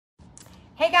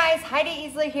Hey guys, Heidi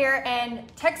Easley here, and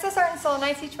Texas Art and Soul, and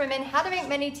I teach women how to make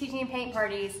money teaching paint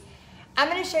parties. I'm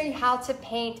going to show you how to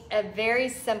paint a very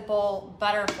simple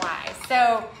butterfly.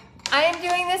 So I am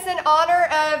doing this in honor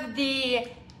of the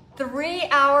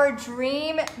 3-hour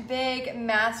Dream Big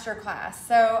Masterclass.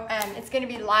 So it's going to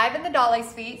be live in the Dolly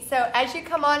Suite. So as you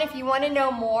come on, if you want to know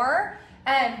more,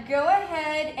 go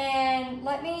ahead and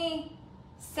let me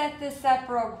set this up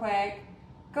real quick.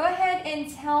 Go ahead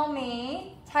and tell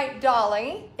me, type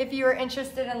Dolly if you are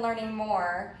interested in learning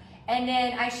more. And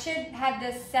then I should have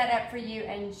this set up for you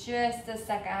in just a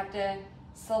second. I have to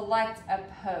select a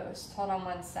post. Hold on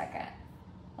one second.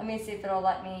 Let me see if it'll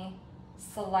let me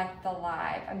select the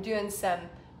live. I'm doing some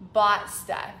bot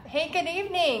stuff. Hey, good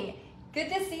evening. Good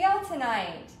to see y'all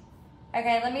tonight.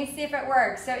 Okay, let me see if it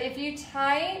works. So if you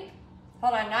type,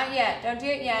 hold on, not yet. Don't do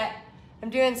it yet. I'm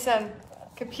doing some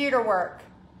computer work.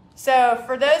 So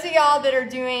for those of y'all that are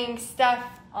doing stuff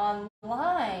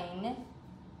online,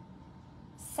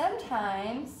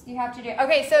 sometimes you have to do,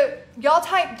 okay, so y'all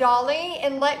type Dolly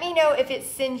and let me know if it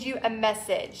sends you a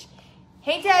message.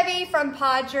 Hey Debbie from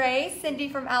Padre, Cindy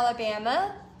from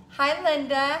Alabama. Hi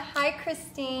Linda, hi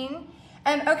Christine.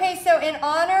 Okay, so in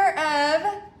honor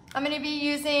of, I'm gonna be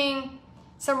using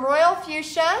some Royal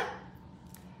Fuchsia.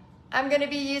 I'm gonna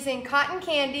be using cotton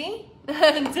candy.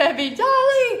 Debbie,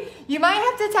 Dolly, you might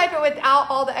have to type it without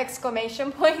all the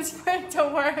exclamation points for it to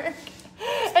work.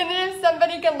 And then if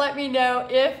somebody can let me know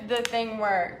if the thing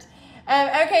worked.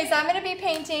 Okay, so I'm going to be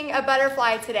painting a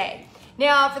butterfly today.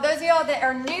 Now, for those of y'all that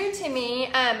are new to me,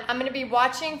 I'm going to be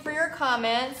watching for your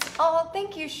comments. Oh,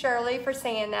 thank you, Shirley, for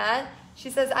saying that.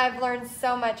 She says, I've learned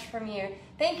so much from you.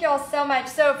 Thank you all so much.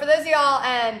 So for those of y'all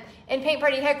in Paint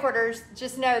Party headquarters,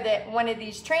 just know that one of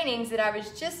these trainings that I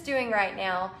was just doing right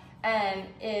now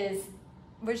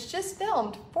was just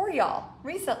filmed for y'all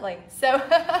recently. So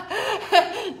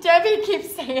Debbie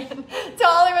keeps saying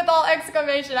Dolly with all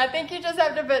exclamation. I think you just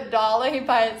have to put Dolly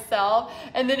by itself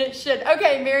and then it should.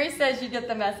 Okay, Mary says you get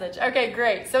the message. Okay,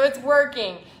 great. So it's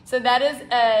working. So that is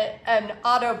an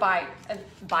Autobot, an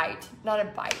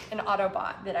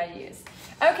Autobot that I use.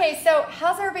 Okay, so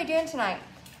how's everybody doing tonight?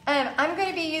 I'm going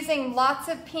to be using lots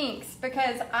of pinks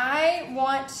because I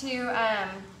want to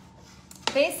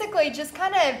basically just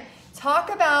kind of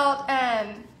talk about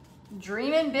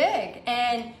dreaming big.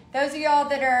 And those of y'all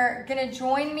that are gonna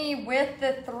join me with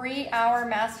the 3-hour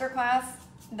masterclass,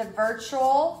 the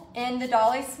virtual in the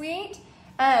Dolly Suite,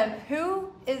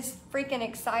 who is freaking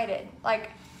excited? Like,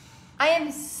 I am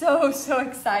so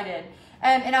excited.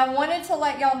 And I wanted to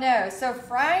let y'all know, so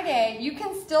Friday, you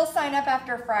can still sign up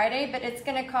after Friday, but it's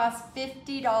gonna cost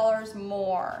 $50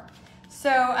 more. So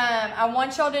I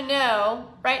want y'all to know,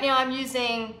 right now I'm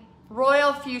using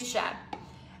Royal Fuchsia.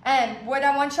 And what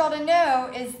I want y'all to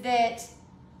know is that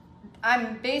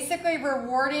I'm basically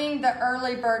rewarding the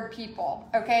early bird people,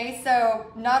 okay?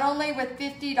 So not only with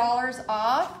 $50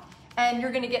 off, and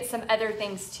you're gonna get some other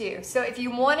things too. So if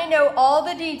you wanna know all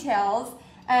the details,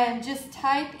 just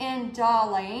type in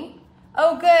Dolly.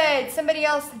 Oh good, somebody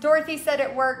else, Dorothy said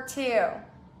it worked too.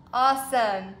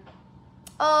 Awesome.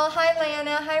 Oh, hi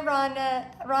Lana, hi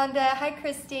Rhonda, hi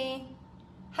Christy,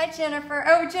 hi Jennifer.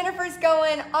 Oh, Jennifer's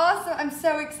going, awesome, I'm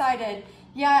so excited.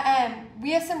 Yeah,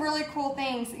 we have some really cool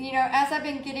things. You know, as I've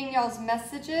been getting y'all's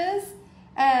messages,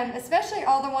 especially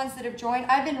all the ones that have joined,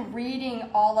 I've been reading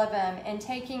all of them and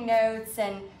taking notes,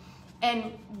 and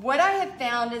what I have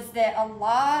found is that a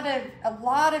lot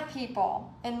of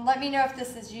people, and let me know if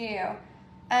this is you,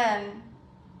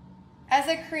 as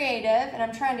a creative, and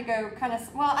I'm trying to go kind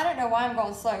of, well, I don't know why I'm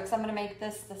going slow because I'm going to make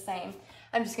this the same.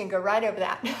 I'm just going to go right over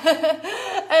that.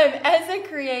 As a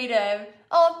creative,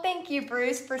 oh, thank you,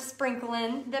 Bruce, for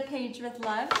sprinkling the page with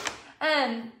love.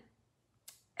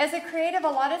 As a creative, a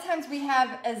lot of times we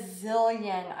have a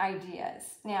zillion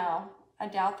ideas. Now, I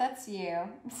doubt that's you.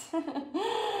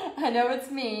 I know it's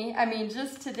me. I mean,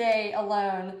 just today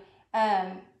alone,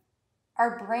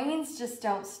 our brains just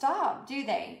don't stop, do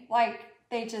they? Like,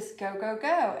 they just go, go,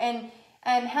 go. And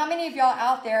how many of y'all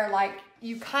out there, like,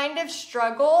 you kind of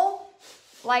struggle,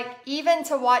 like, even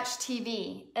to watch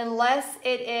TV, unless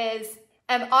it is,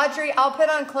 Audrey, I'll put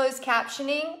on closed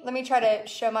captioning. Let me try to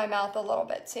show my mouth a little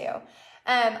bit too.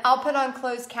 I'll put on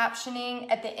closed captioning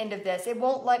at the end of this. It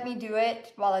won't let me do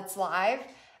it while it's live,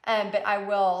 but I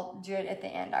will do it at the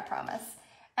end, I promise.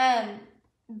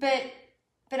 But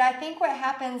I think what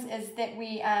happens is that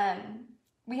we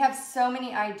have so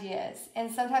many ideas, and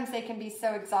sometimes they can be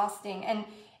so exhausting. And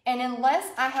unless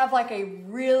I have like a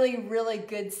really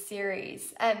good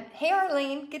series, hey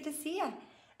Arlene, good to see you.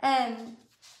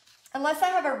 Unless I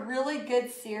have a really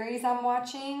good series I'm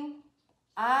watching,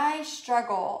 I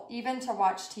struggle even to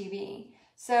watch TV.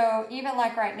 So even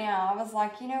like right now, I was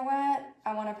like, you know what?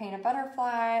 I want to paint a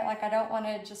butterfly. Like, I don't want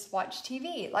to just watch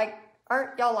TV. Like,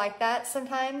 aren't y'all like that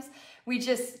sometimes? We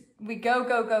go,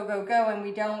 go, go, go, go, and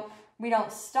we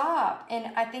don't stop.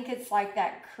 And I think it's like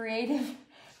that creative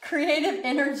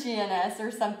energy in us or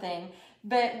something.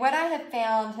 But what I have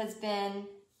found has been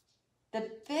the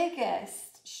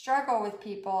biggest struggle with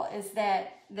people is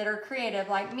that are creative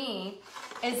like me,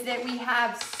 is that we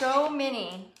have so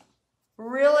many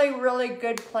really, really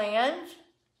good plans.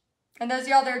 And those of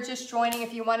y'all that are just joining,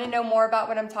 if you want to know more about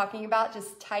what I'm talking about,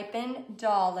 just type in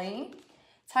Dolly.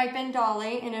 Type in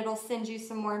Dolly and it'll send you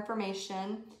some more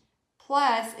information.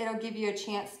 Plus, it'll give you a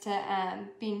chance to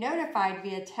be notified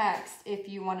via text if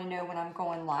you want to know when I'm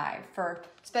going live for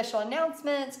special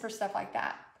announcements, for stuff like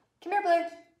that. Come here, Blue.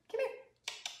 Come here.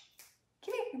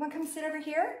 Come here. You want to come sit over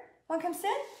here? Want to come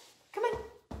sit? Come on.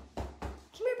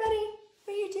 Come here, buddy.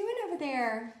 What are you doing over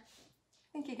there?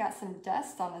 I think he got some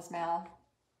dust on his mouth.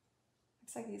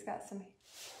 Looks like he's got some.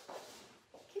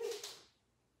 Come here.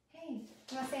 Hey,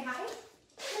 you want to say hi?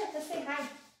 Yeah, let's say hi.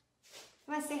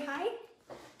 You want to say hi?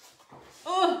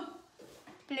 Oh,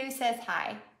 Blue says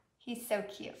hi. He's so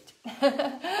cute. So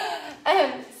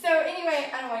anyway,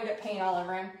 I don't want to get paint all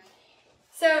over him.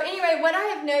 So anyway, what I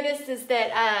have noticed is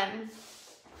that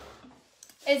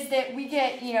we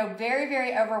get, very,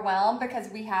 very overwhelmed because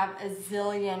we have a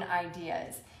zillion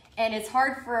ideas. And it's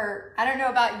hard for, I don't know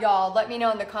about y'all, let me know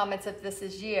in the comments if this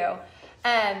is you.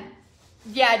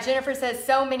 Yeah, Jennifer says,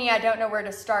 so many I don't know where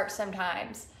to start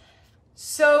sometimes.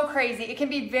 So crazy. It can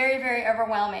be very, very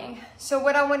overwhelming. So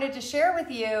what I wanted to share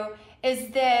with you is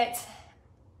that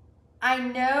I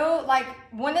know, like,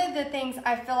 one of the things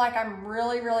I feel like I'm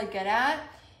really, really good at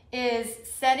is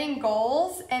setting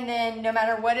goals, and then no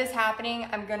matter what is happening,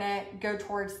 I'm gonna go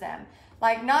towards them.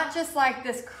 Like, not just like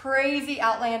this crazy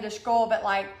outlandish goal, but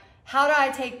like, how do I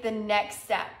take the next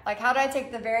step? Like, how do I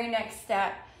take the very next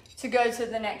step to go to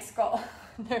the next goal?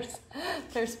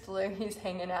 There's Blue, he's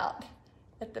hanging out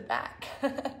at the back.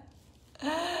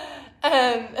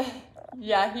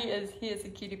 Yeah, he is a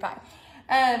cutie pie.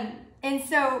 And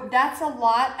so that's a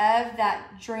lot of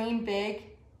that Dream Big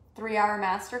 3-hour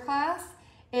masterclass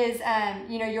is,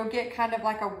 you'll get kind of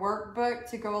like a workbook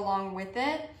to go along with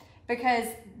it, because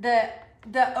the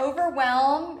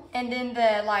overwhelm and then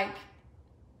the like,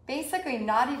 basically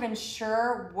not even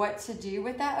sure what to do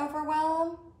with that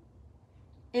overwhelm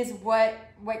is what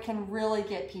can really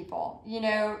get people.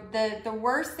 The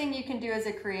worst thing you can do as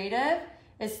a creative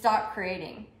is stop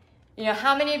creating.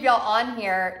 How many of y'all on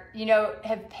here,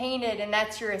 have painted and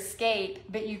that's your escape,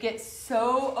 but you get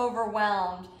so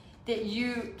overwhelmed that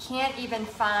you can't even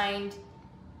find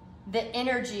the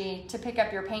energy to pick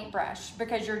up your paintbrush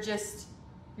because you're just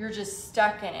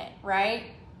stuck in it, right?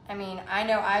 I mean, I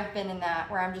know I've been in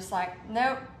that where I'm just like,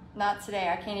 nope, not today.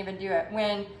 I can't even do it.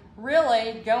 When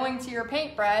really going to your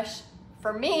paintbrush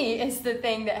for me is the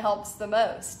thing that helps the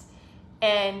most.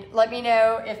 And let me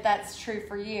know if that's true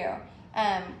for you.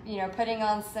 Putting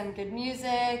on some good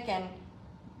music and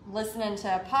listening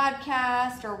to a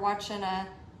podcast or watching a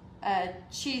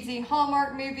cheesy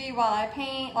Hallmark movie while I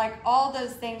paint, like all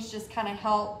those things just kind of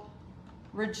help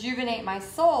rejuvenate my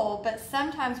soul. But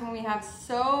sometimes when we have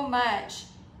so much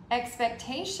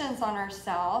expectations on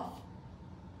ourselves,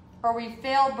 or we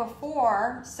failed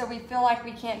before, so we feel like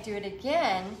we can't do it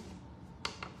again,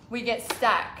 we get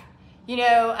stuck.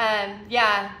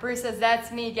 Yeah, Bruce says,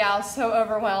 that's me, gal, so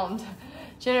overwhelmed.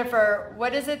 Jennifer,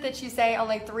 what is it that you say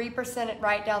only 3%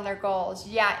 write down their goals?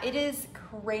 Yeah, it is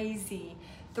crazy.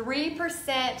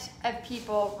 3% of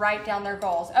people write down their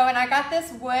goals. Oh, and I got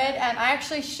this wood. I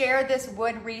actually shared this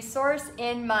wood resource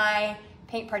in my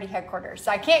paint party headquarters.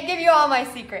 So I can't give you all my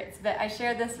secrets, but I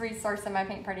shared this resource in my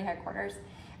paint party headquarters.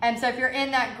 And so if you're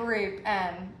in that group,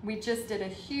 we just did a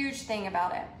huge thing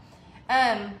about it.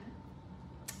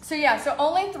 So yeah, so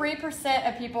only 3%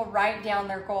 of people write down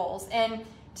their goals. And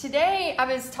today I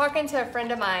was talking to a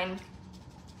friend of mine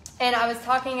and I was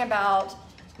talking about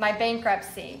my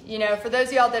bankruptcy. For those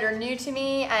of y'all that are new to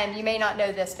me, you may not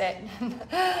know this, but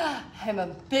I'm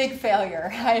a big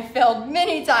failure. I failed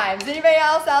many times. Anybody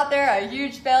else out there a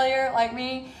huge failure like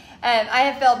me? I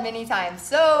have failed many times,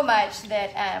 so much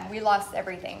that we lost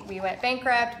everything. We went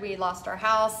bankrupt, we lost our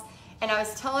house, and I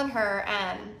was telling her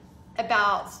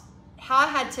about how I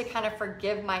had to kind of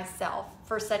forgive myself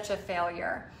for such a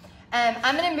failure.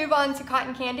 I'm gonna move on to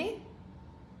cotton candy.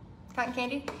 Cotton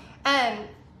candy.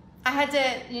 I had to,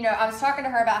 I was talking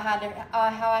to her about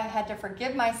how I had to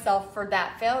forgive myself for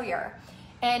that failure.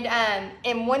 And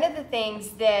one of the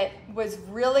things that was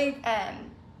really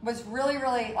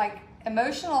like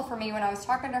emotional for me when I was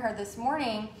talking to her this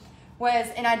morning was,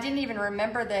 and I didn't even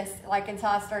remember this like until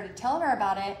I started telling her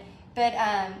about it, but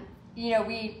you know,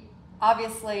 we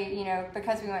obviously, you know,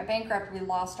 because we went bankrupt, we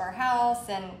lost our house,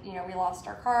 and you know, we lost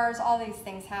our cars, all these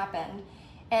things happened.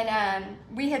 And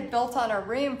we had built on a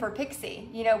room for Pixie.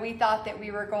 You know, we thought that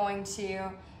we were going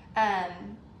to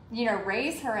you know,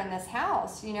 raise her in this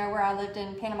house, you know, where I lived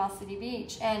in Panama City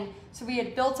Beach. And so we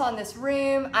had built on this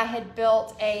room. I had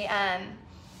built a,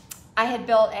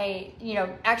 you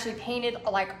know, actually painted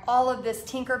like all of this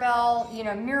Tinkerbell, you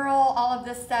know, mural, all of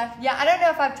this stuff. Yeah, I don't know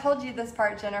if I've told you this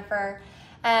part, Jennifer.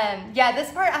 Yeah,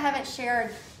 this part I haven't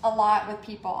shared a lot with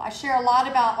people. I share a lot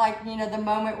about like, you know, the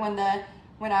moment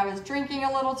when I was drinking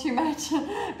a little too much,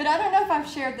 but I don't know if I've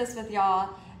shared this with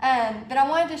y'all. But I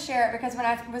wanted to share it because when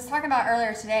I was talking about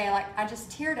earlier today, like I just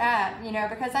teared up, you know,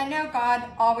 because I know God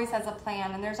always has a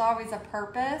plan and there's always a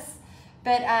purpose.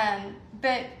 But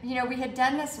you know, we had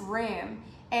done this room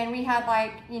and we had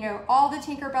like, you know, all the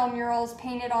Tinkerbell murals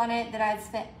painted on it that I had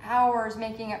spent hours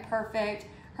making it perfect.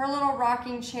 Her little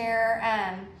rocking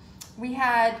chair. We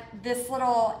had this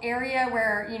little area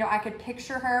where, you know, I could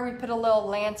picture her. We put a little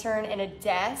lantern and a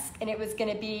desk, and it was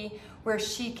going to be where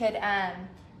she could,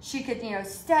 you know,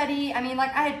 study. I mean,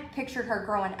 like I had pictured her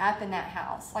growing up in that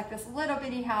house, like this little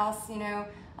bitty house, you know,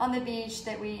 on the beach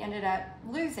that we ended up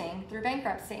losing through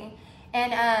bankruptcy.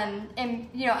 And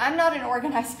you know, I'm not an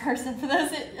organized person. For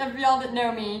those of y'all that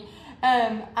know me,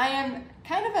 I am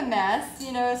kind of a mess,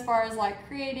 you know, as far as like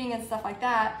creating and stuff like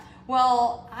that.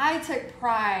 Well, I took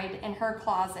pride in her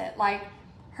closet. Like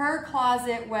her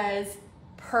closet was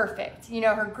perfect. You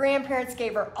know, her grandparents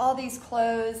gave her all these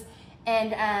clothes,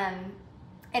 and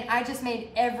I just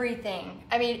made everything.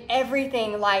 I mean,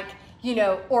 everything like, you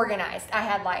know, organized. I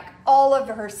had like all of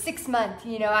her 6-month,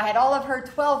 you know, I had all of her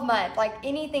 12-month, like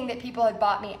anything that people had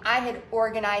bought me, I had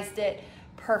organized it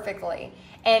perfectly.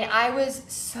 And I was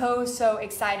so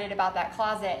excited about that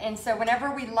closet. And so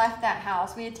whenever we left that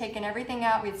house, we had taken everything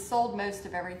out, we had sold most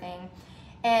of everything.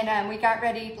 And we got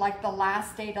ready like the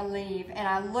last day to leave. And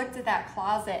I looked at that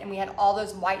closet and we had all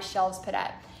those white shelves put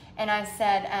up. And I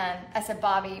said,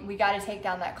 Bobby, we got to take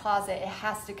down that closet. It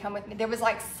has to come with me. There was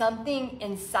like something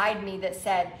inside me that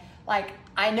said, like,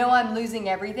 I know I'm losing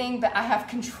everything, but I have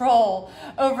control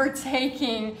over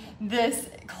taking this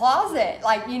closet.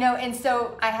 Like, you know, and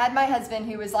so I had my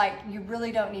husband who was like, you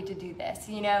really don't need to do this,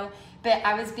 you know. But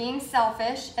I was being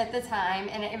selfish at the time,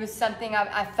 and it was something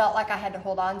I felt like I had to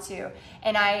hold on to.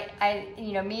 And I,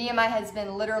 you know, me and my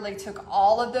husband literally took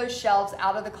all of those shelves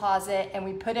out of the closet and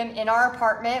we put them in our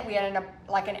apartment. We had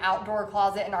like an outdoor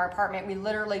closet in our apartment. We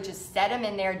literally just set them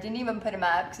in there, didn't even put them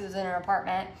up because it was in our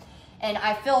apartment. And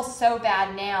I feel so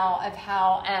bad now of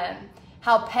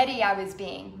how petty I was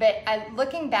being. But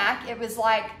looking back, it was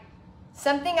like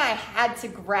something I had to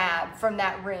grab from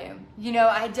that room. You know,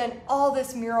 I had done all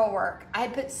this mural work. I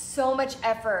had put so much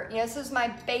effort. You know, this was my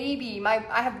baby.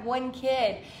 I have one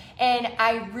kid. And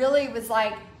I really was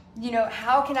like, you know,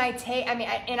 how can I take, I mean,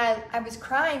 I was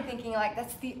crying thinking like,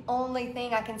 that's the only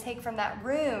thing I can take from that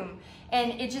room.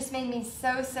 And it just made me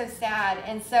so sad.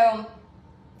 And so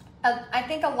I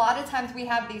think a lot of times we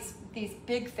have these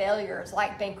big failures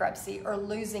like bankruptcy or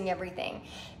losing everything.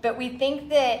 But we think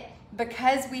that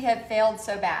because we have failed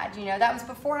so bad, you know, that was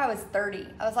before I was 30.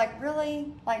 I was like,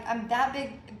 really? Like, I'm that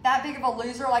big of a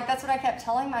loser? Like, that's what I kept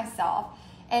telling myself.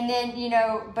 And then, you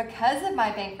know, because of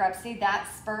my bankruptcy, that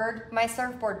spurred my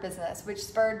surfboard business, which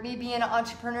spurred me being an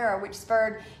entrepreneur, which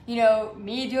spurred, you know,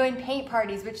 me doing paint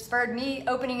parties, which spurred me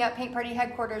opening up Paint Party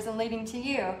headquarters and leading to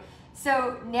you.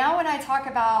 So now when I talk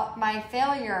about my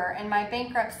failure and my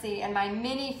bankruptcy and my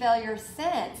many failures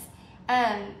since,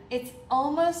 it's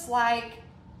almost like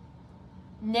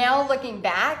now looking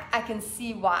back, I can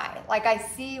see why. Like I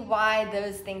see why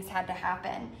those things had to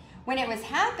happen. When it was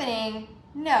happening,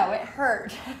 no, it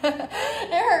hurt. It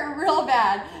hurt real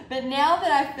bad. But now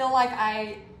that I feel like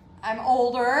I'm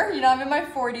older, you know, I'm in my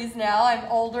 40s now, I'm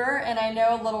older and I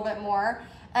know a little bit more.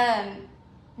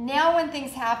 Now when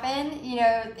things happen, you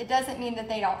know, it doesn't mean that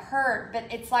they don't hurt, but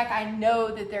it's like I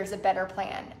know that there's a better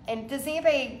plan. And does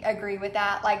anybody agree with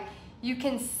that? Like you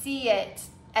can see it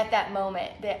at that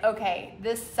moment that, okay,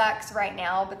 this sucks right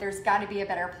now, but there's got to be a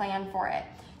better plan for it.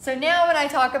 So now when I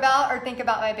talk about or think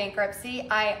about my bankruptcy,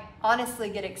 I honestly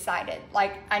get excited.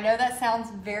 Like, I know that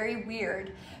sounds very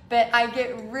weird, but I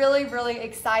get really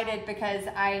excited because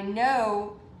I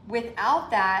know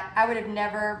without that, I would have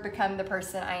never become the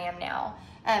person I am now.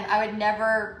 I would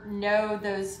never know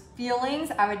those feelings.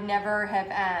 I would never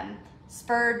have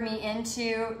spurred me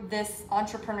into this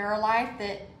entrepreneur life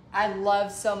that I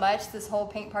love so much, this whole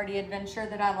paint party adventure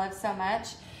that I love so much.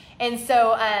 And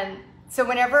so, So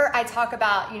whenever I talk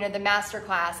about, the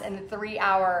masterclass and the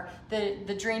 3-hour,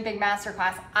 the Dream Big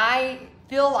Masterclass, I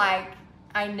feel like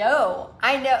I know,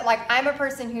 like I'm a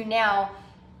person who now,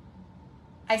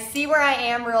 I see where I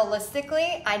am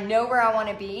realistically, I know where I want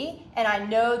to be, and I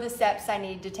know the steps I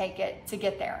need to take it to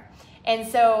get there. And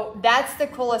so that's the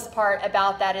coolest part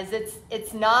about that, is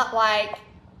it's not like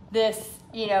this,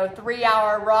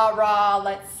 3-hour rah-rah,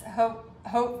 let's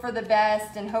hope for the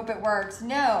best and hope it works.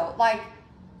 No, like,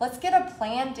 let's get a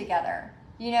plan together.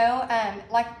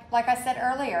 Like I said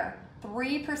earlier,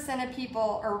 3% of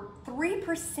people, or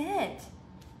 3%,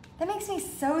 that makes me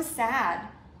so sad.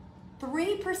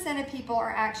 3% of people are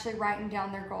actually writing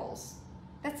down their goals.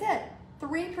 That's it,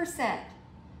 3%.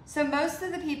 So most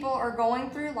of the people are going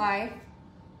through life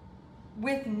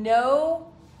with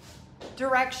no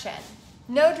direction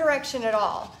at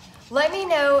all. Let me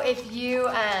know if you're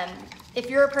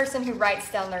a person who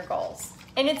writes down their goals.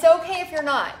 And it's okay if you're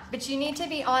not, but you need to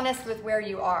be honest with where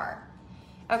you are.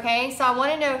 Okay, so I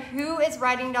want to know who is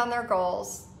writing down their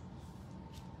goals.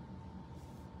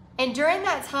 And during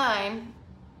that time,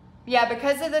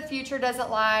 because of the future doesn't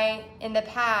lie in the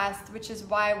past, which is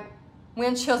why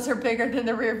windshields are bigger than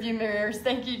the rear view mirrors.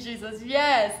 Thank you, Jesus.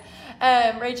 Yes.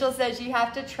 Rachel says you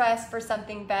have to trust for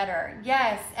something better.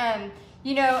 Yes. As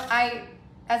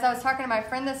I was talking to my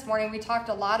friend this morning, we talked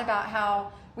a lot about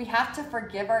how we have to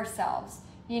forgive ourselves.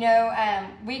 We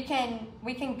can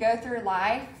go through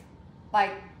life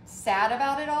like sad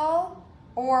about it all,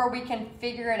 or we can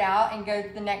figure it out and go to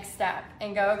the next step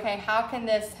and go, okay, how can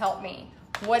this help me?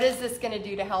 What is this going to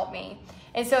do to help me?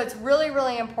 And so it's really,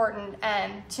 really important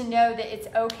to know that it's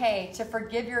okay to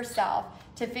forgive yourself,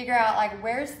 to figure out like,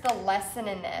 where's the lesson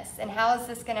in this? And how is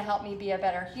this going to help me be a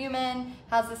better human?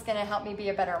 How's this going to help me be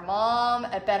a better mom,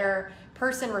 a better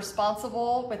person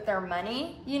responsible with their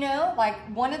money? Like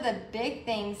one of the big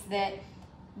things that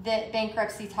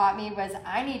bankruptcy taught me was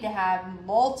I need to have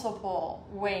multiple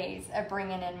ways of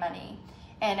bringing in money.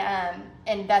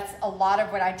 And that's a lot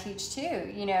of what I teach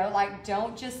too, like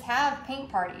don't just have paint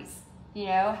parties,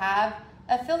 have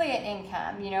affiliate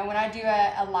income. When I do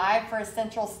a live for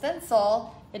Essential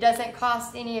Stencil, it doesn't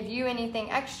cost any of you anything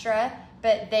extra,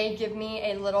 but they give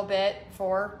me a little bit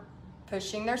for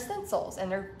pushing their stencils,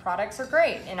 and their products are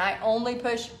great. And I only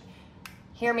push,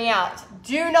 hear me out,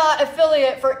 do not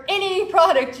affiliate for any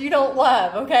product you don't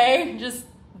love, okay? Just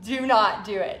do not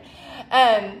do it.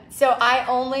 So I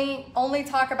only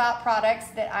talk about products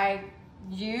that I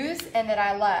use and that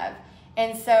I love.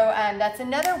 And so that's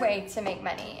another way to make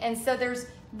money. And so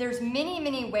there's many,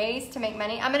 many ways to make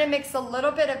money. I'm going to mix a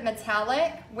little bit of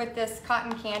metallic with this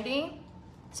cotton candy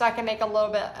so I can make a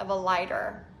little bit of a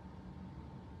lighter.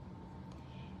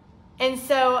 And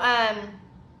so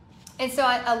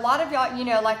a lot of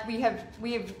y'all, like we have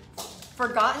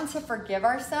forgotten to forgive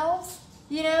ourselves,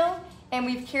 and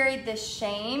we've carried this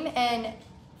shame. And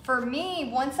for me,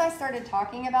 once I started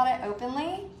talking about it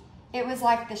openly, it was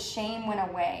like the shame went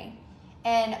away.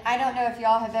 And I don't know if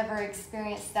y'all have ever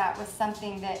experienced that with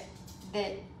something that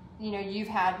you've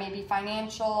had, maybe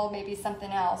financial, maybe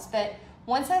something else. But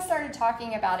once I started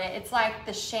talking about it, it's like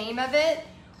the shame of it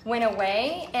went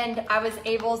away and I was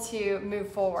able to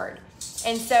move forward.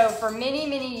 And so for many,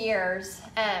 many years,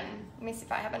 let me see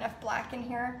if I have enough black in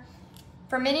here.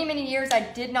 For many, many years, I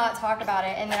did not talk about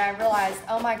it. And then I realized,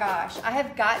 oh my gosh, I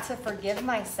have got to forgive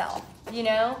myself,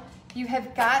 You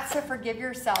have got to forgive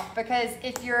yourself, because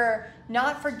if you're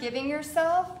not forgiving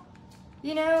yourself,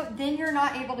 then you're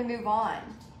not able to move on.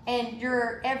 And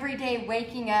you're every day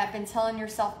waking up and telling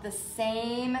yourself the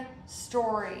same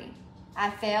story. I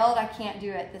failed, I can't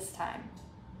do it this time.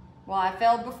 Well, I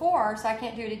failed before, so I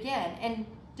can't do it again. And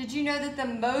did you know that the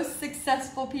most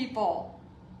successful people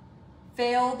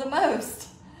fail the most?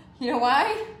 You know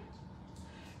why?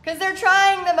 Because they're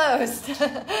trying the most.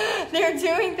 They're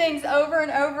doing things over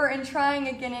and over and trying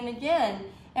again and again.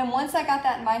 And once I got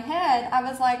that in my head, I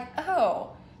was like,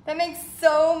 oh, that makes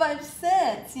so much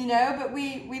sense, But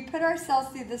we put ourselves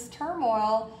through this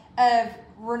turmoil of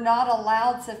we're not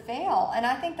allowed to fail. And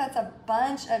I think that's a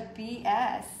bunch of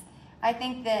BS. I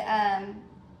think that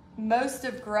most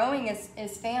of growing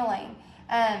is failing.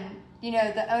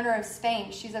 The owner of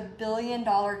Spanx, she's $1 billion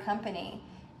company.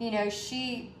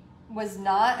 She was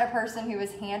not a person who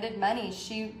was handed money.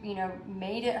 She,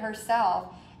 made it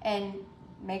herself and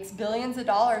makes billions of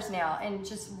dollars now. And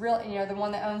just real, the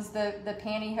one that owns the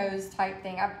pantyhose type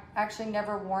thing. I've actually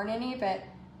never worn any, but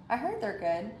I heard they're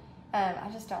good. I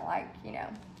just don't like,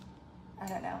 I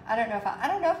don't know. I don't know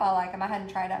if I like them. I hadn't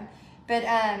tried them,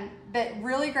 but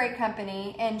really great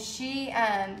company. And she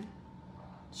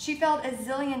failed a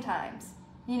zillion times,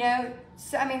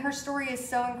 So, her story is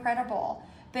so incredible.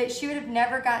 but she would have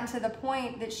never gotten to the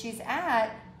point that she's at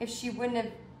if she wouldn't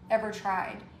have ever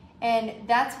tried. And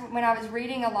that's when I was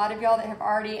reading a lot of y'all that have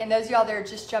already, and those of y'all that are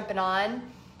just jumping on,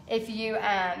 if you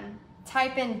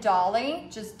type in Dolly,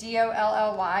 just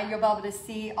D-O-L-L-Y, you'll be able to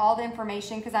see all the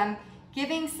information, because I'm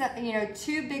giving some,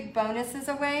 2 big bonuses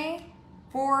away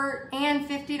and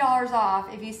 $50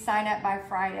 off if you sign up by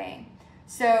Friday.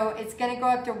 So it's going to go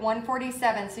up to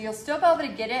 $147. So you'll still be able to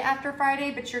get it after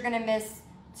Friday, but you're going to miss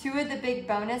 2 of the big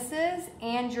bonuses,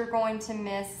 and you're going to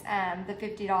miss the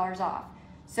 $50 off.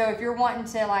 So if you're wanting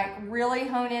to like really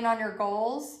hone in on your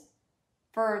goals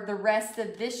for the rest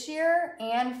of this year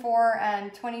and for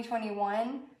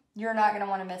 2021, you're not going to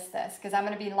want to miss this, because I'm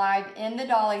going to be live in the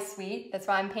Dolly Suite. That's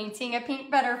why I'm painting a pink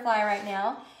butterfly right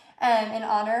now in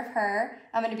honor of her.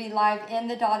 I'm going to be live in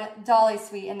the Dolly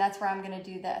Suite, and that's where I'm going to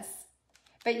do this.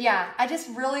 But yeah, I just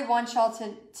really want y'all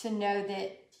to know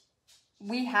that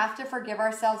we have to forgive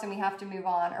ourselves and we have to move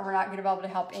on, or we're not going to be able to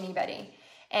help anybody.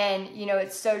 And,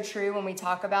 it's so true when we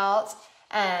talk about,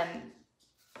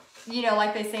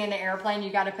 like they say in the airplane,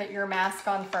 you got to put your mask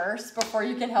on first before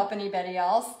you can help anybody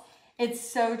else. It's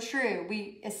so true.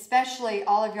 Especially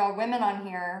all of y'all women on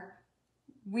here,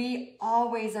 we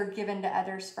always are given to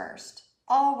others first.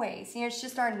 Always. It's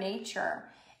just our nature.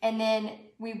 And then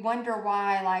we wonder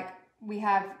why, like, we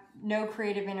have no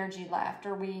creative energy left,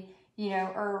 or we,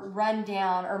 or run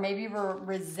down, or maybe we're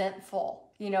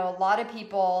resentful. A lot of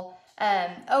people,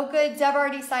 oh good, Deb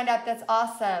already signed up, that's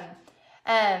awesome.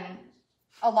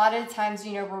 A lot of times,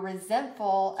 we're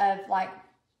resentful of like,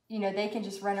 they can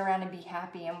just run around and be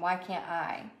happy, and why can't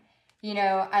I?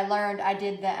 I learned, I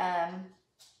did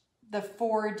the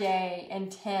 4-day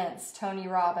intense Tony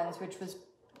Robbins, which was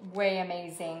way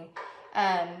amazing.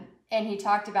 And he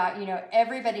talked about,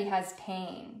 everybody has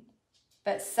pain,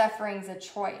 but suffering's a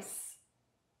choice.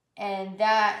 And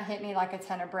that hit me like a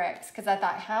ton of bricks, because I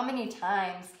thought, how many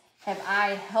times have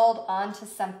I held on to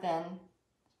something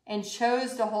and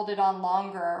chose to hold it on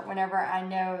longer whenever I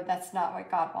know that's not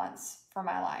what God wants for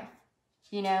my life,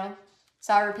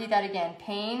 So I'll repeat that again.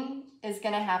 Pain is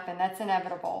going to happen. That's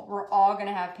inevitable. We're all going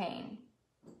to have pain,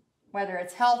 whether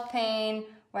it's health pain,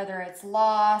 whether it's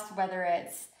loss, whether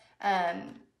it's,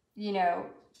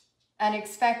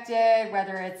 unexpected,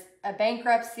 whether it's a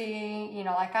bankruptcy,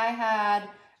 like I had,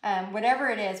 whatever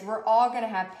it is, we're all going to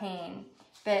have pain.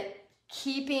 But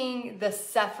keeping the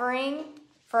suffering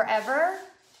forever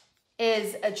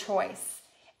is a choice.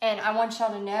 And I want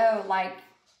y'all to know, like,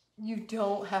 you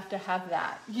don't have to have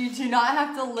that. You do not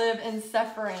have to live in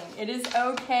suffering. It is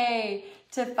okay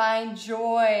to find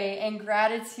joy and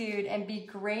gratitude and be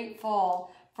grateful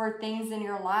for things in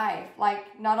your life.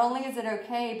 Like, not only is it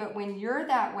okay, but when you're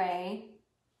that way,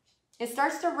 it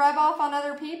starts to rub off on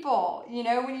other people.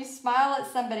 When you smile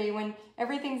at somebody, when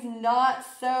everything's not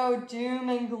so doom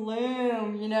and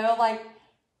gloom, like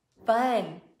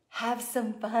fun. Have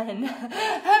some fun.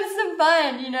 Have some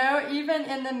fun, even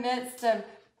in the midst of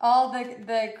all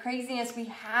the craziness, we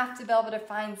have to be able to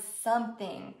find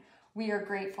something we are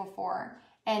grateful for.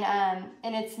 And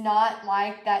it's not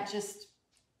like that just,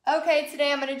 okay,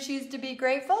 today I'm going to choose to be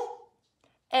grateful,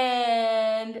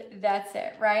 and that's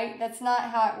it, right? That's not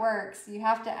how it works. You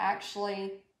have to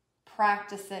actually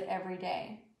practice it every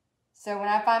day. So when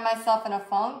I find myself in a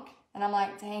funk and I'm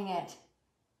like, dang it,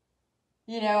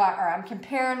 or I'm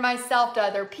comparing myself to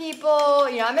other people,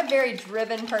 I'm a very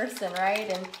driven person, right?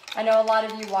 And I know a lot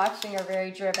of you watching are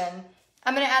very driven.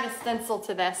 I'm going to add a stencil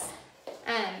to this.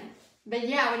 But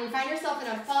yeah, when you find yourself in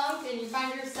a funk and you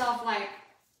find yourself like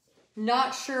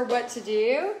not sure what to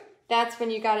do, that's when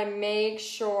you got to make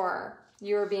sure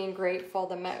you're being grateful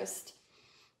the most.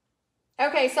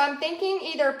 Okay, so I'm thinking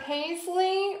either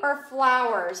paisley or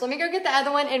flowers. Let me go get the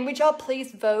other one, and would y'all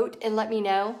please vote and let me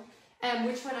know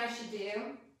which one I should do.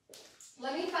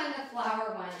 Let me find the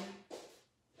flower one.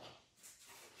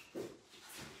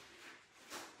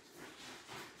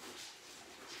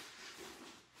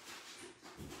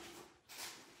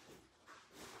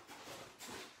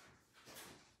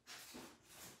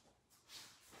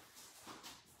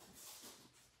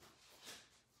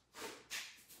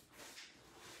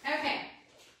 Okay,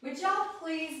 would y'all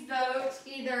please vote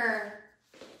either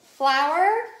flower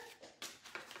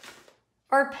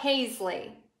or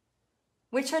paisley?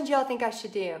 Which one do y'all think I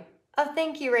should do? Oh,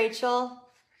 thank you, Rachel.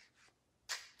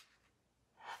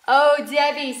 Oh,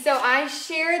 Debbie, so I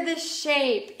shared the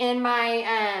shape in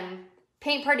my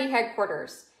paint party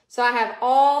headquarters. So I have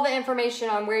all the information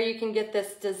on where you can get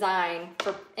this design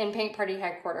in paint party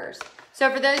headquarters. So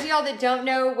for those of y'all that don't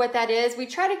know what that is, we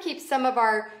try to keep some of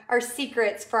our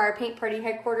secrets for our paint party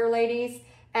headquarter ladies.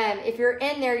 If you're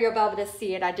in there, you'll be able to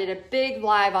see it. I did a big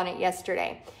live on it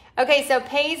yesterday. Okay, so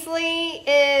Paisley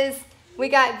is, we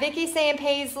got Vicky saying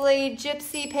Paisley,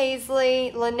 Gypsy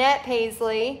Paisley, Lynette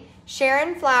Paisley,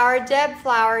 Sharon Flower, Deb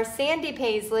Flower, Sandy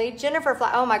Paisley, Jennifer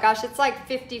Flower. Oh my gosh, it's like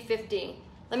 50-50.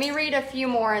 Let me read a few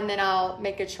more and then I'll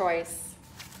make a choice.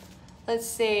 Let's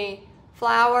see.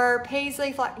 Flower,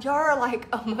 Paisley, Flower. Y'all are like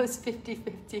almost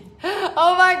 50-50.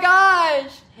 Oh my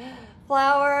gosh.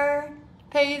 Flower,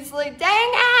 Paisley.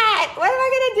 Dang it! What am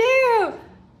I gonna do?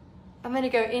 I'm gonna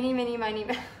go any, mini, miny,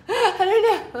 mo. I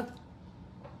don't know.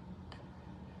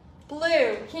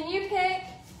 Blue, can you pick?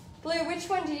 Blue, which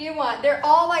one do you want? They're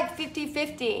all like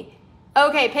 50-50.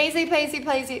 Okay, Paisley, Paisley,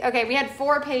 Paisley. Okay, we had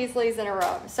 4 Paisleys in a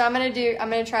row. So I'm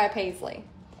gonna try a Paisley.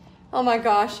 Oh my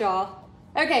gosh, y'all.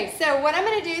 Okay, so what I'm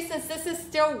gonna do, since this is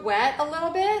still wet a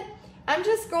little bit, I'm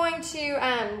just going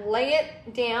to lay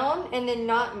it down and then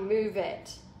not move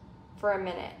it for a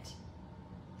minute.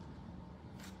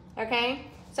 Okay,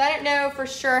 so I don't know for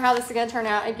sure how this is gonna turn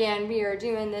out. Again, we are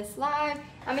doing this live.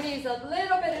 I'm gonna use a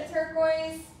little bit of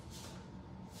turquoise,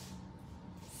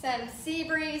 some sea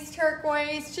breeze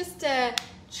turquoise, just to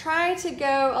try to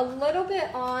go a little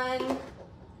bit on.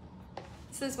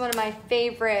 This is one of my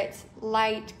favorite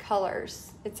light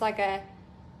colors. It's like a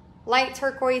light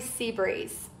turquoise sea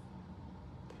breeze.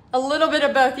 A little bit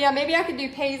of both. Yeah, maybe I could do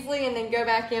Paisley and then go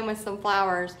back in with some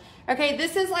flowers. Okay,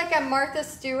 this is like a Martha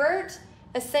Stewart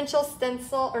essential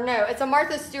stencil, or no, it's a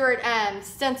Martha Stewart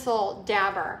stencil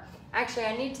dabber. Actually,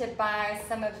 I need to buy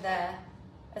some of the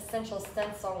essential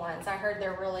stencil ones. I heard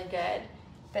they're really good,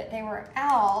 but they were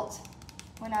out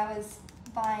when I was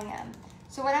buying them.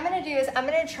 So what I'm gonna do is I'm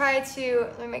gonna try to,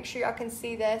 let me make sure y'all can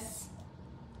see this.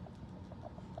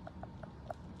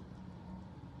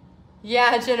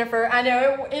 Yeah, Jennifer, I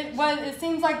know it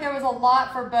seems like there was a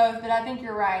lot for both, but I think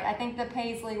you're right. I think the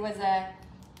Paisley was a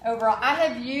overall. I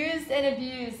have used and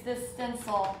abused this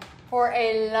stencil for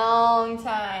a long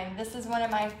time. This is one of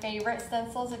my favorite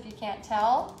stencils, if you can't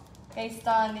tell, based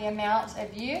on the amount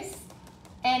of use.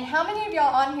 And how many of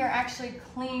y'all on here actually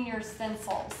clean your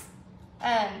stencils?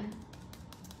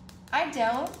 I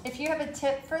don't. If you have a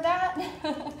tip for that,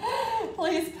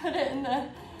 please put it in the,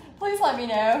 please let me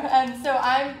know. So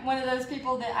I'm one of those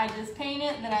people that I just paint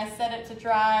it, and then I set it to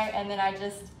dry, and then I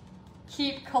just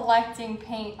keep collecting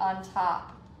paint on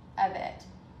top of it.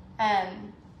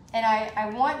 And I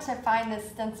want to find this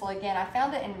stencil again. I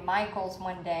found it in Michael's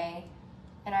one day,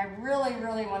 and I really,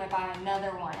 really want to buy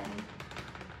another one.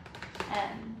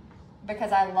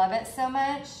 Because I love it so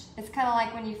much. It's kind of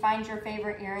like when you find your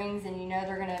favorite earrings and you know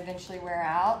they're gonna eventually wear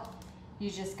out.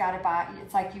 You just gotta buy,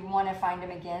 it's like you wanna find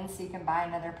them again so you can buy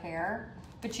another pair.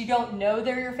 But you don't know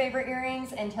they're your favorite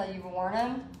earrings until you've worn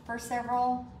them for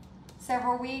several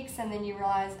weeks, and then you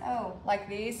realize, oh, like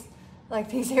these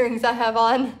earrings I have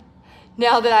on.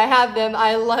 Now that I have them,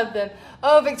 I love them.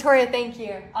 Oh, Victoria, thank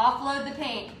you. Offload the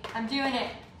paint, I'm doing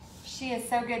it. She is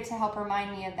so good to help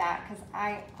remind me of that, because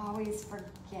I always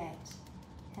forget.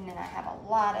 And then I have a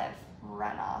lot of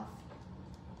runoff.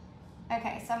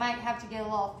 Okay, so I might have to get a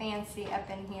little fancy up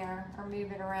in here or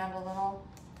move it around a little.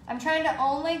 I'm trying to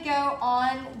only go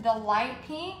on the light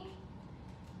pink.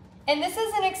 And this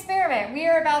is an experiment. We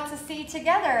are about to see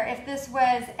together if this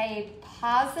was a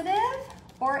positive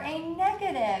or a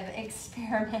negative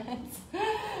experiment.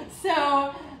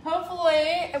 So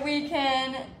hopefully we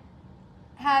can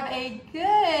have a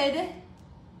good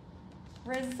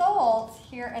result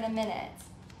here in a minute.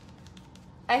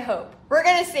 I hope. We're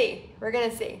gonna see. We're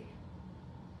gonna see.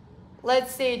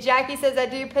 Let's see. Jackie says I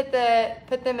do put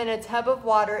them in a tub of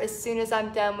water as soon as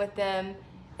I'm done with them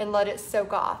and let it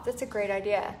soak off. That's a great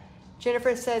idea.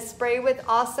 Jennifer says spray with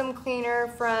awesome cleaner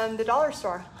from the dollar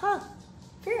store. Huh.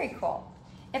 Very cool.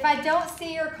 If I don't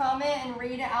see your comment and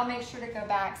read it, I'll make sure to go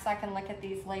back so I can look at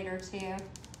these later too,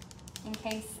 in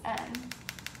case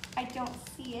I don't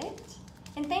see it.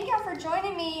 And thank y'all for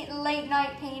joining me late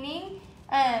night painting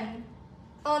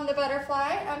on the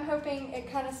butterfly. I'm hoping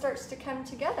it kind of starts to come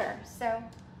together, so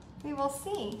we will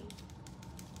see.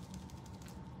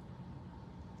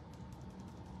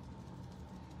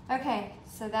 Okay,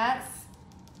 so that's,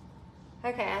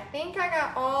 okay, I think I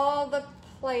got all the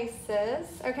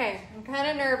places. Okay, I'm kind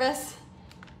of nervous.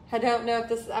 I don't know if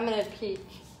this, I'm gonna peek.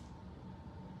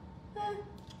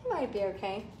 It might be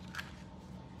okay.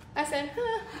 I said,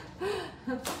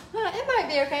 it might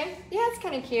be okay. Yeah, it's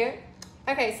kind of cute.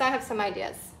 Okay, so I have some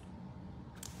ideas.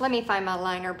 Let me find my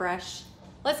liner brush.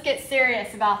 Let's get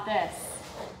serious about this.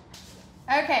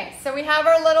 Okay, so we have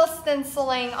our little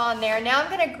stenciling on there. Now I'm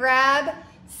gonna grab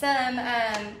some,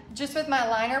 just with my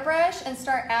liner brush, and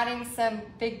start adding some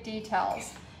big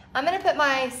details. I'm gonna put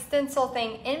my stencil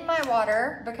thing in my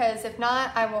water, because if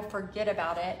not, I will forget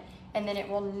about it. and then it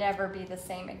will never be the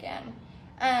same again.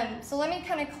 So let me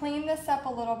kind of clean this up a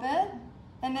little bit,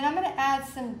 and then I'm going to add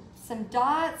some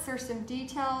dots or some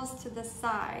details to the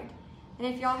side. And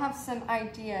if y'all have some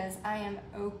ideas, I am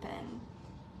open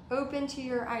to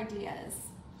your ideas.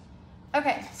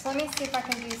 Okay, so let me see if I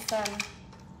can do some,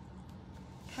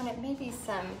 kind of maybe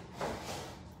some,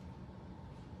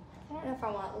 I don't know if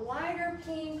I want lighter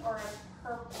pink or a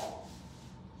purple.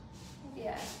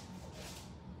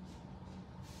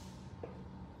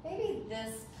 Maybe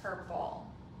this purple.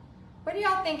 What do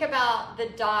y'all think about the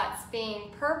dots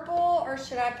being purple, or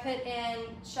should I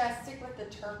stick with the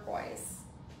turquoise?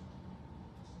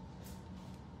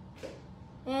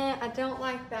 I don't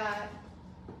like that.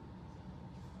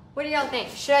 What do y'all think?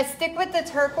 Should I stick with the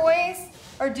turquoise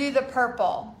or do the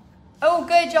purple? Oh,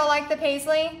 good, y'all like the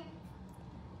paisley?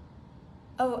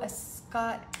 Oh, a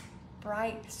Scott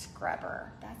Bright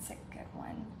scrubber. That's a good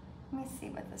one. Let me see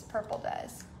what this purple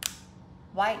does.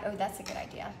 White, oh, that's a good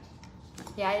idea.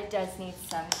 Yeah, it does need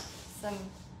some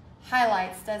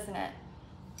highlights, doesn't it?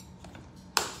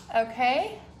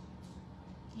 Okay.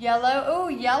 Yellow, oh,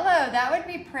 yellow, that would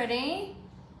be pretty.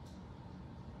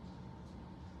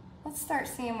 Let's start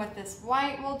seeing what this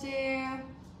white will do.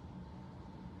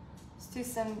 Let's do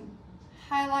some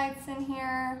highlights in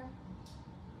here.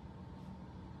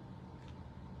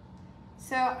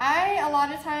 So I, a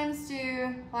lot of times,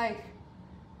 do like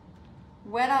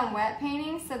wet on wet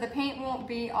painting, so the paint won't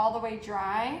be all the way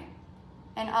dry,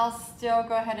 and I'll still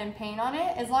go ahead and paint on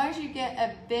it. As long as you get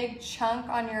a big chunk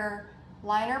on your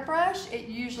liner brush, it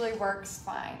usually works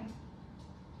fine.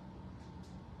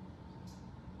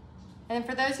 And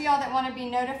for those of y'all that want to be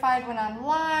notified when I'm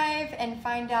live and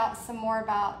find out some more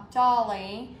about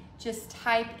Dolly, just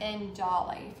type in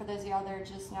Dolly, for those of y'all that are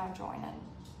just now joining.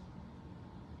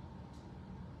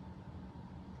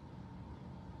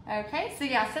 Okay, so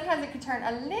yeah, sometimes it can turn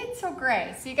a little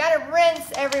gray, so you gotta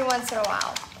rinse every once in a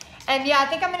while. And yeah, I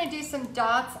think I'm gonna do some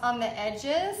dots on the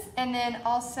edges, and then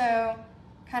also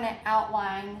kind of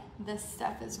outline this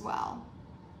stuff as well.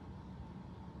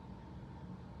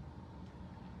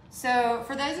 So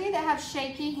for those of you that have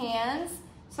shaky hands,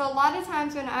 so a lot of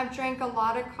times when I've drank a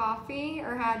lot of coffee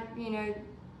or had, you know,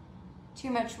 too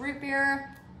much root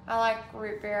beer, I like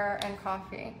root beer and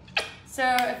coffee. So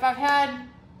if I've had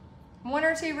 1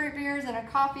 or 2 root beers and a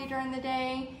coffee during the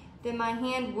day, then my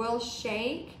hand will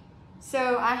shake.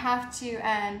 So I have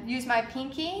to use my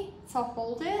pinky to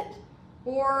hold it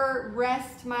or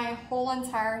rest my whole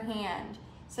entire hand.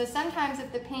 So sometimes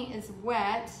if the paint is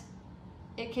wet,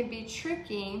 it can be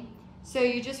tricky. So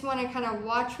you just want to kind of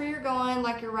watch where you're going,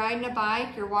 like you're riding a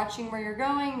bike, you're watching where you're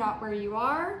going, not where you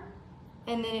are,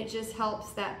 and then it just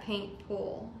helps that paint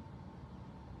pull.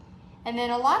 And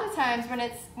then a lot of times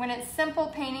when it's simple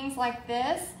paintings like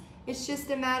this, it's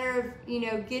just a matter of, you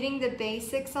know, getting the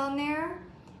basics on there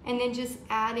and then just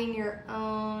adding your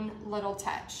own little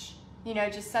touch. You know,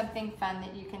 just something fun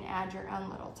that you can add your own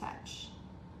little touch.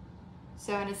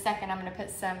 So in a second, I'm gonna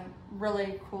put some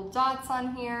really cool dots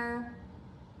on here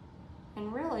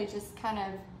and really just kind of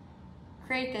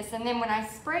create this. And then when I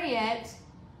spray it,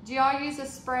 do y'all use a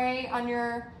spray on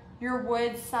your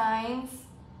wood signs?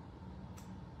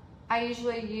 I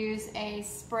usually use a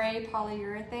spray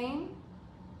polyurethane.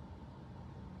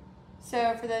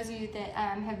 So for those of you that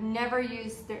have never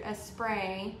used a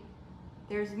spray,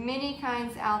 there's many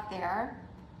kinds out there.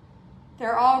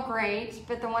 They're all great,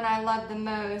 but the one I love the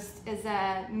most is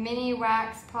a mini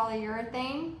wax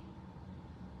polyurethane.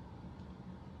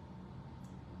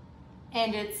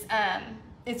 And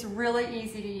it's really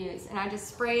easy to use. And I just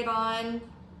spray it on,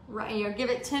 you know, give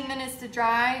it 10 minutes to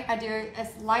dry. I do a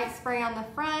light spray on the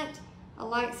front, a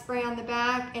light spray on the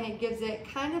back, and it gives it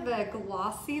kind of a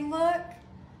glossy look.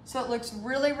 So it looks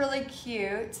really, really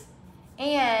cute.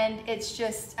 And it's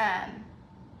just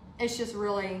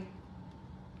really,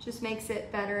 just makes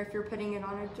it better if you're putting it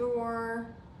on a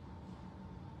door.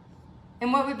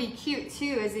 And what would be cute too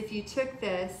is if you took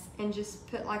this and just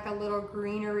put like a little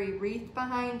greenery wreath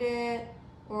behind it,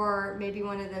 or maybe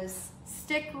one of those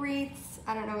stick wreaths.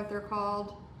 I don't know what they're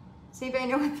called. Does anybody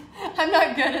know what? I'm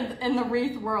not good in the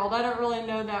wreath world. I don't really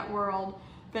know that world.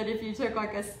 But if you took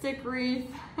like a stick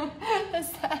wreath,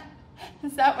 is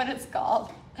that what it's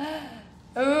called?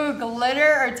 Ooh,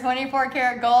 glitter or 24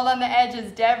 karat gold on the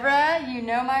edges. Deborah, you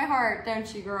know my heart,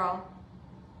 don't you, girl?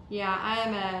 Yeah, I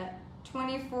am a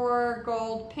 24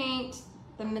 gold paint.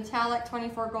 The metallic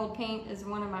 24 gold paint is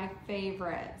one of my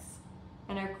favorites.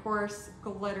 And of course,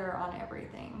 glitter on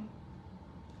everything.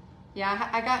 Yeah,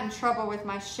 I got in trouble with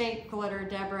my shape glitter,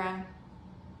 Deborah.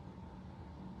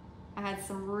 I had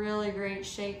some really great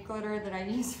shape glitter that I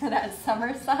used for that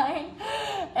summer sign.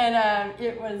 And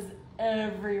it was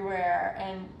everywhere,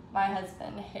 and my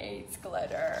husband hates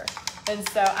glitter. And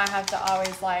so I have to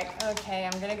always like, okay,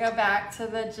 I'm gonna go back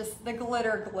to just the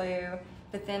glitter glue,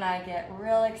 but then I get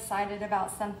real excited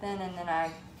about something and then I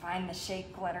find the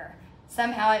shake glitter.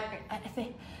 Somehow I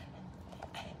think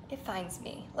it finds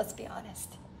me, let's be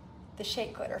honest. The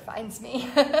shake glitter finds me.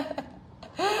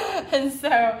 And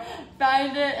so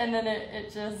find it, and then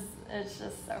it's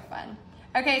just so fun.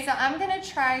 Okay, so I'm gonna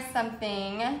try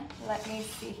something. Let me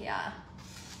see here.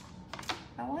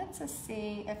 I want to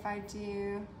see if I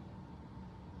do,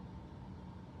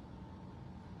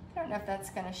 I don't know if that's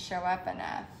gonna show up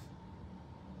enough.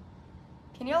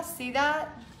 Can y'all see that?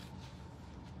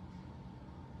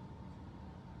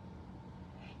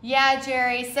 Yeah,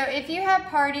 Jerry, so if you have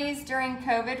parties during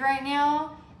COVID right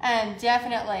now,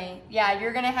 definitely, yeah,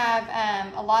 you're gonna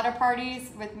have a lot of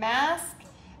parties with masks.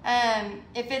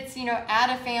 If it's, at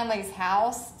a family's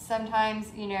house,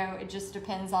 sometimes, it just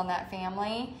depends on that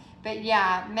family. But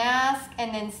yeah, mask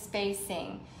and then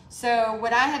spacing. So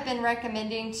what I have been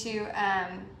recommending to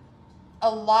a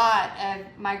lot of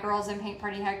my girls in Paint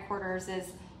Party headquarters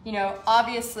is,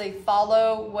 obviously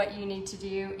follow what you need to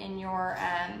do in your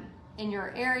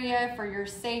area for your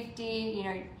safety,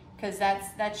 because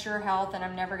that's your health, and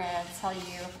I'm never going to tell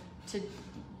you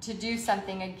to do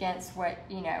something against what,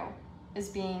 is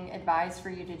being advised for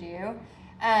you to do.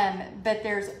 But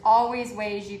there's always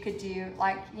ways you could do,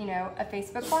 like, a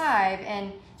Facebook Live.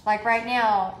 And like right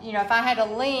now, if I had a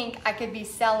link, I could be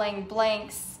selling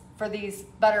blanks for these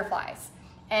butterflies.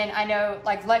 And I know,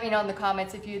 like, let me know in the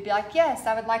comments if you'd be like, yes,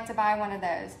 I would like to buy one of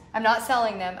those. I'm not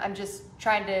selling them. I'm just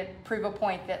trying to prove a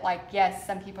point that, like, yes,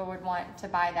 some people would want to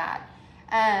buy that.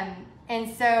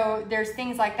 And so there's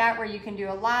things like that where you can do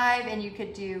a live, and you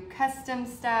could do custom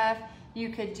stuff. You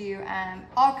could do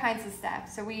all kinds of stuff.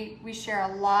 So we share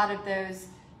a lot of those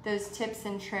tips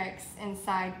and tricks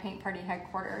inside Paint Party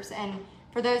headquarters. And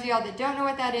for those of y'all that don't know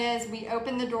what that is, we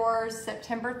open the doors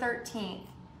September 13th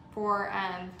for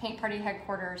Paint Party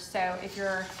headquarters. So if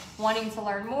you're wanting to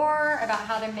learn more about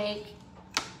how to make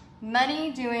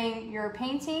money doing your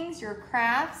paintings, your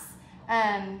crafts,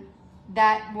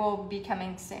 that will be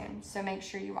coming soon. So make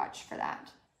sure you watch for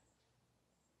that.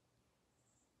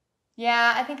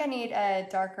 Yeah, I think I need a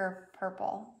darker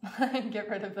purple. Get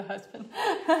rid of the husband.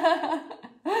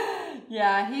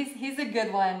 Yeah, he's a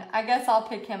good one. I guess I'll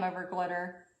pick him over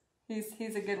glitter.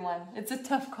 He's a good one. It's a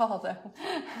tough call though.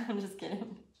 I'm just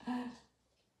kidding.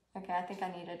 Okay, I think I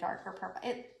need a darker purple.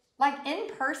 Like in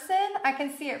person, I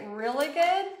can see it really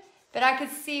good, but I could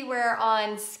see where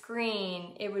on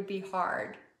screen it would be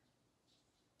hard.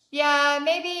 Yeah,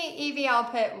 maybe Evie, I'll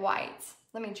put white.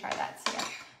 Let me try that too.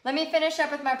 Let me finish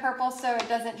up with my purple so it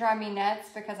doesn't drive me nuts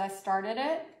because I started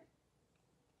it.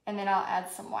 And then I'll add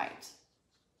some white.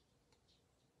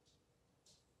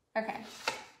 Okay.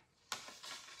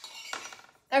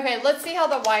 Okay, let's see how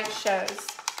the white shows.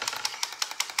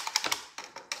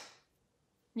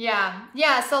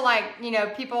 Yeah, so like,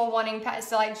 people wanting,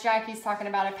 so like Jackie's talking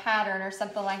about a pattern or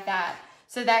something like that.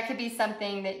 So that could be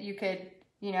something that you could,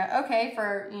 okay,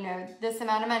 for, this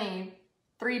amount of money,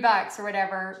 $3 or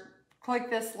whatever,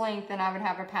 click this link, then I would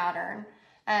have a pattern,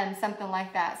 something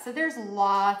like that. So there's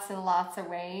lots and lots of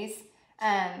ways.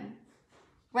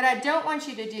 What I don't want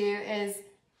you to do is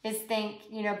think,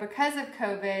 because of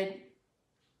COVID,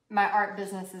 my art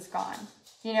business is gone.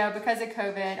 Because of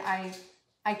COVID,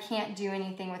 I can't do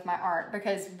anything with my art,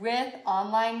 because with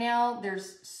online now,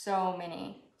 there's so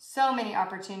many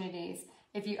opportunities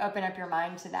if you open up your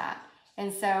mind to that.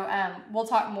 And so we'll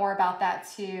talk more about that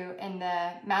too in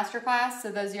the masterclass. So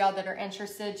those of y'all that are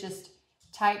interested, just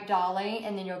type Dolly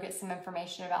and then you'll get some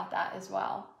information about that as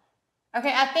well.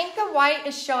 Okay, I think the white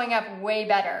is showing up way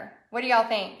better. What do y'all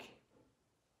think?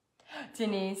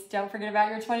 Denise, don't forget about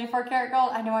your 24 karat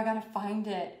gold. I know, I gotta find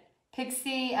it.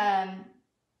 Pixie, I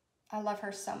love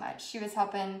her so much. She was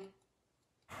helping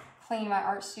clean my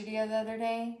art studio the other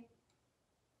day.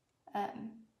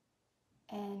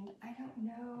 And I don't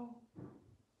know.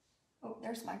 Oh,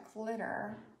 there's my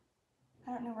glitter.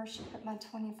 I don't know where she put my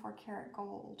 24 karat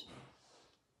gold.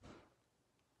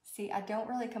 See, I don't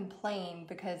really complain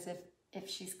because if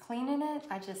she's cleaning it,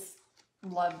 I just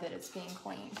love that it's being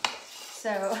cleaned.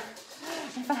 So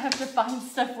if I have to find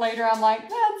stuff later, I'm like,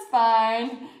 that's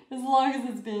fine, as long as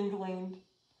it's being cleaned.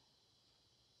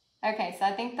 Okay, so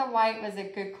I think the white was a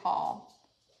good call.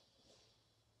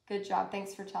 Good job,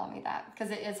 thanks for telling me that,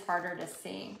 because it is harder to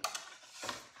see.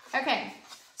 Okay,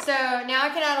 so now I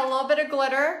can add a little bit of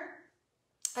glitter,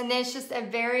 and then it's just a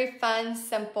very fun,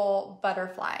 simple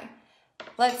butterfly.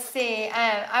 Let's see,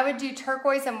 I would do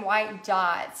turquoise and white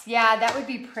dots. Yeah, that would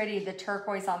be pretty, the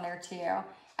turquoise on there too.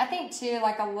 I think too,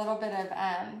 like a little bit of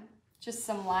just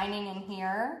some lining in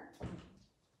here.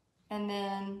 And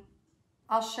then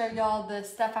I'll show y'all the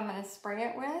stuff I'm gonna spray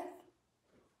it with.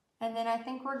 And then I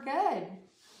think we're good.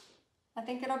 I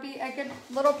think it'll be a good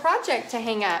little project to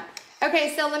hang up.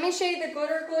 Okay, so let me show you the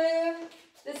glitter glue.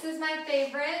 This is my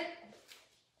favorite.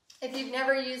 If you've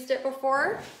never used it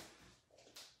before,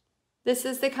 this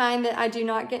is the kind that I do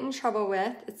not get in trouble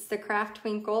with. It's the Craft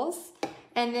Twinkles.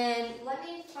 And then let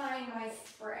me find my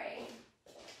spray.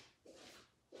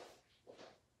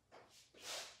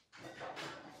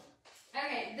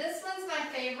 Okay, this one's my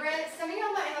favorite. Some of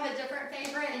y'all might have a different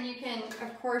favorite, and you can,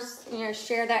 of course,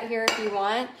 share that here if you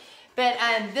want. But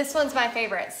this one's my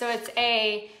favorite. So it's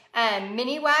a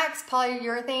mini wax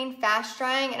polyurethane fast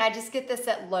drying, and I just get this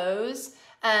at Lowe's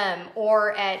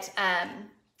or at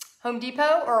Home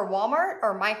Depot or Walmart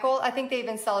or Michael. I think they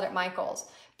even sell it at Michael's.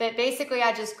 But basically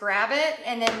I just grab it,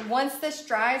 and then once this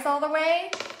dries all the way,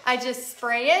 I just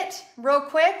spray it real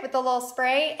quick with a little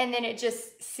spray, and then it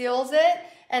just seals it.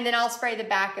 And then I'll spray the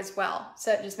back as well.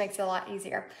 So it just makes it a lot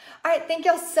easier. All right, thank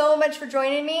y'all so much for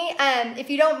joining me. If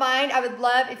you don't mind, I would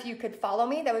love if you could follow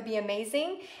me. That would be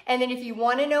amazing. And then if you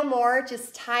want to know more,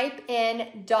 just type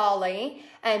in Dolly,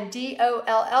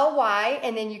 D-O-L-L-Y,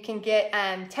 and then you can get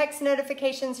text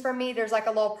notifications from me. There's like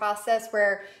a little process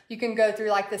where you can go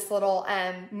through like this little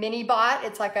mini bot.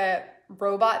 It's like a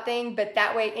robot thing, but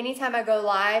that way, anytime I go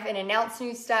live and announce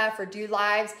new stuff or do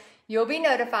lives, you'll be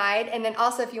notified. And then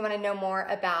also if you want to know more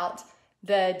about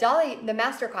the Dolly, the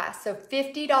masterclass, so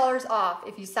 $50 off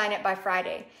if you sign up by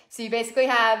Friday. So you basically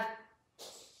have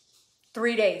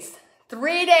 3 days.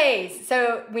 3 days.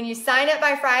 So when you sign up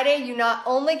by Friday, you not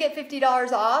only get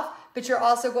 $50 off, but you're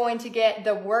also going to get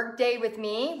the work day with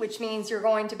me, which means you're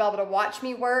going to be able to watch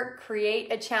me work,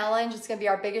 create a challenge. It's going to be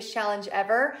our biggest challenge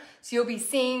ever. So you'll be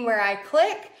seeing where I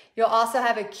click. You'll also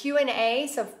have a Q&A,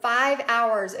 so 5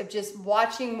 hours of just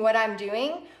watching what I'm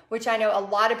doing, which I know a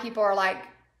lot of people are like,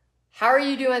 how are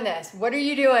you doing this? What are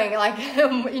you doing? Like,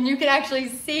 and you can actually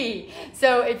see.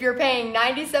 So if you're paying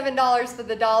 $97 for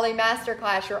the Dolly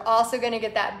Masterclass, you're also gonna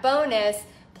get that bonus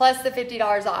plus the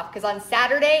 $50 off. Because on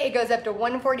Saturday, it goes up to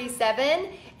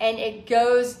 $147, and it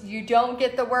goes, you don't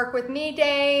get the work with me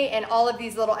day and all of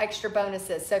these little extra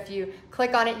bonuses. So if you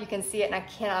click on it, you can see it, and I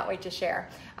cannot wait to share.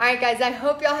 All right, guys, I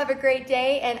hope y'all have a great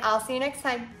day, and I'll see you next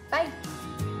time. Bye.